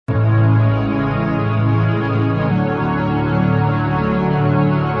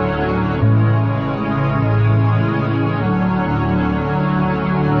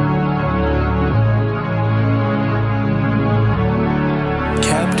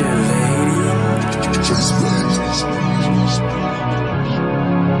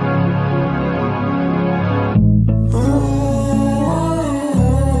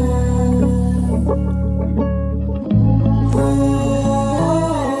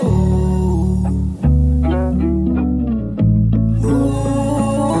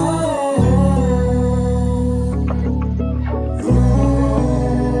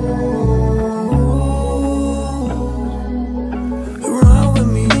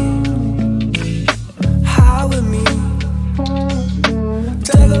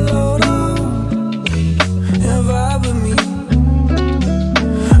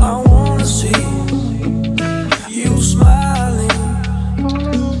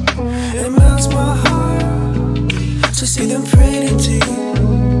See them pretty teeth.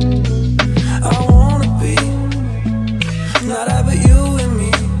 I wanna be not I but you and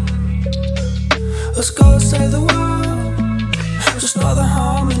me. Let's go save the world. Just know the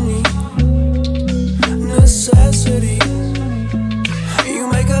harmony, necessity. You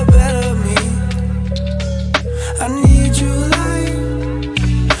make a better me. I need you like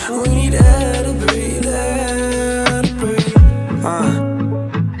we need air to breathe, air to breathe.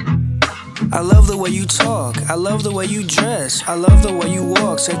 I love the way you talk, I love the way you dress, I love the way you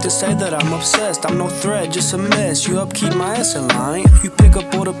walk. Safe to say that I'm obsessed. I'm no threat, just a mess. You upkeep my ass in line. You pick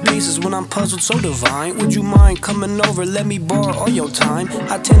up all the pieces when I'm puzzled, so divine. Would you mind coming over, let me borrow all your time?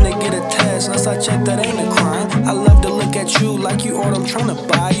 I tend to get a test, unless I check that ain't a crime. I love to look at you like you all I'm trying to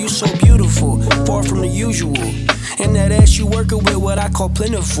buy. You so beautiful, far from the usual. And that ass you working with, what I call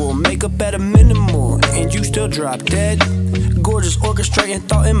plentiful. Makeup at a minimal, and you still drop dead. Gorgeous, orchestrating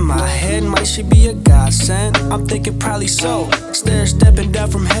thought in my head. Might she be a godsend? I'm thinking probably so. Stairs stepping down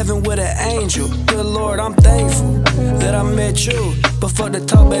from heaven with an angel. Good Lord, I'm thankful that I met you. But fuck the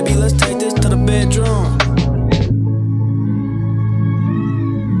talk, baby, let's take this to the bedroom.